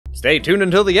Stay tuned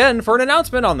until the end for an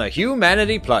announcement on the Hue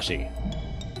Manatee plushie.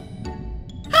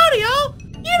 Howdy, y'all!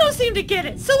 You don't seem to get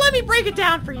it, so let me break it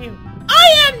down for you.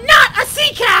 I am not a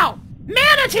sea cow!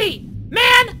 Manatee!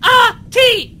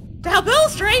 Man-a-tee! To help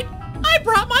illustrate, I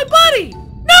brought my buddy!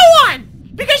 No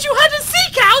one! Because you hunted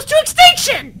sea cows to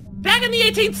extinction! Back in the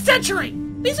 18th century!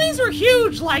 These things were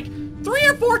huge, like 3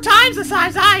 or 4 times the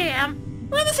size I am.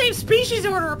 We're in the same species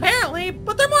order apparently,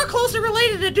 but they're more closely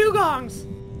related to dugongs.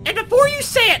 And before you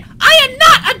say it, I am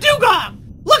not a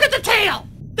dugong! Look at the tail!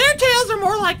 Their tails are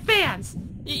more like fans.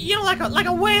 You know, like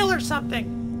a whale or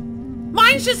something.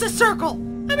 Mine's just a circle.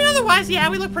 I mean, otherwise, yeah,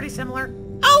 we look pretty similar.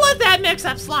 I'll let that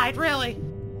mix-up slide, really.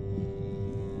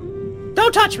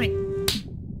 Don't touch me.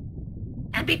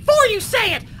 And before you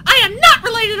say it, I am not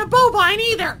related to bovine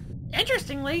either!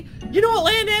 Interestingly, you know what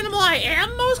land animal I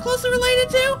am most closely related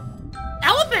to?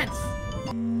 Elephants!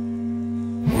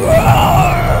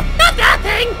 Not that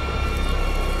thing!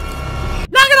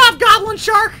 Knock it off, Goblin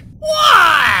Shark!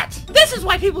 What? This is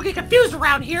why people get confused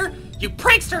around here, you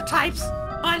prankster types!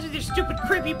 Minds with your stupid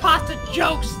creepypasta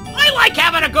jokes. I like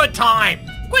having a good time!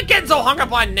 Quit getting so hung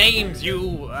up on names,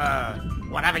 you,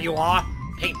 whatever you are.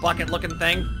 Paint bucket looking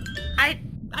thing.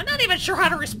 I'm not even sure how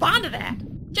to respond to that.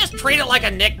 Just treat it like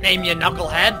a nickname, you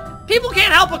knucklehead. People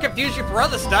can't help but confuse you for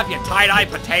other stuff, you tie-dye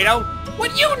potato.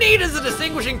 What you need is a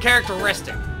distinguishing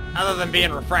characteristic, other than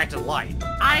being refracted light.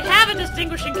 I have a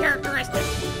distinguishing characteristic.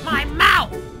 My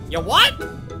mouth. You what?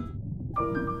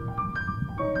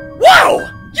 Whoa!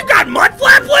 You got mud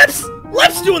flap lips?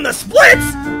 Lips doing the splits?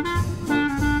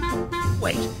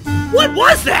 Wait, what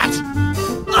was that?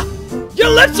 Your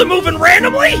lips are moving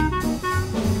randomly?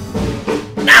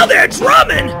 Now they're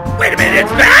drumming! Wait a minute,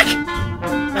 it's back?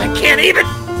 I can't even...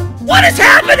 What is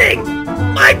happening?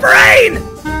 My brain!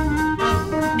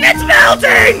 It's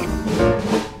melting!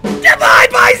 Divide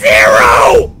by 0!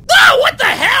 Oh, what the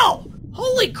hell?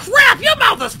 Holy crap, your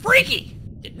mouth is freaky!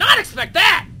 Did not expect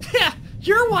that!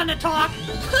 You're one to talk.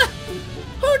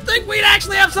 Who'd think we'd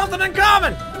actually have something in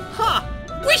common? Huh,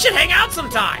 we should hang out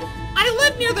sometime. I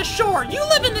live near the shore, you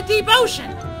live in the deep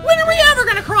ocean. When are we ever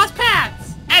gonna cross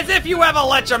paths? As if you ever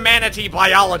let your manatee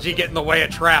biology get in the way of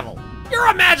travel. You're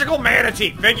a magical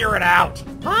manatee, figure it out.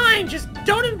 Fine, just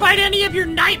don't invite any of your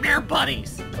nightmare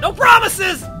buddies. No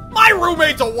promises! My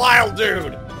roommate's a wild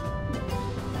dude.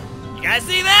 You guys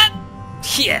see that?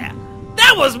 Yeah,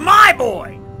 that was my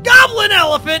boy! Goblin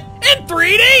Elephant in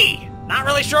 3D! Not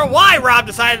really sure why Rob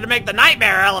decided to make the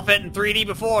Nightmare Elephant in 3D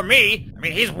before me. I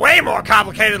mean, he's way more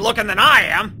complicated looking than I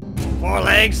am. 4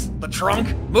 legs, the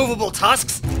trunk, movable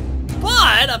tusks,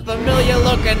 but a familiar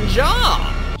looking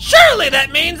jaw. Surely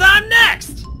that means I'm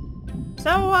next!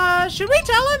 So, should we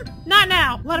tell him? Not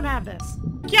now. Let him have this.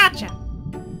 Gotcha.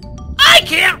 I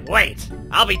can't wait!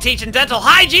 I'll be teaching dental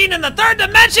hygiene in the 3rd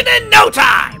dimension in no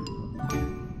time!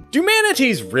 Do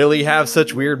manatees really have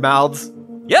such weird mouths?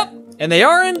 Yep, and they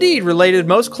are indeed related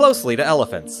most closely to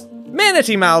elephants.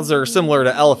 Manatee mouths are similar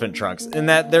to elephant trunks in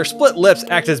that their split lips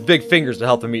act as big fingers to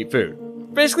help them eat food.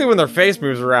 Basically, when their face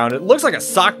moves around, it looks like a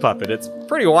sock puppet. It's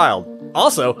pretty wild.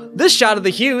 Also, this shot of the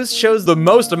hues shows the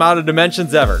most amount of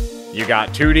dimensions ever. You got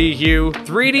 2D hue,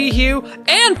 3D hue,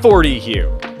 and 4D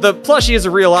hue. The plushie is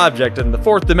a real object, and the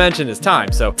 4th dimension is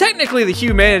time, so technically the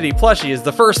Hue Manatee plushie is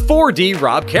the first 4D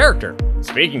Rob character.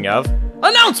 Speaking of,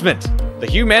 announcement! The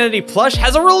Hue Manatee plush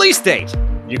has a release date!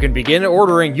 You can begin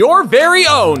ordering your very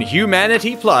own Hue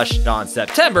Manatee plush on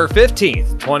September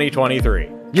 15th, 2023.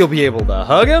 You'll be able to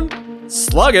hug him,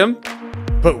 slug him,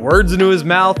 put words into his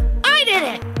mouth, I did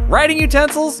it! writing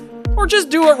utensils, or just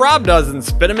do what Rob does and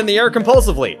spin him in the air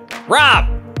compulsively. Rob!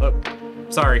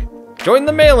 Sorry. Join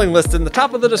the mailing list in the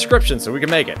top of the description so we can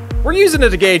make it. We're using it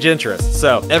to gauge interest,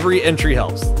 so every entry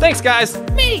helps. Thanks, guys!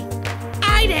 Me!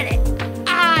 I did it!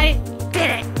 I did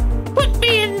it! Put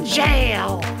me in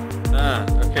jail!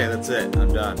 Okay, that's it.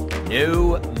 I'm done.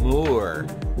 No more.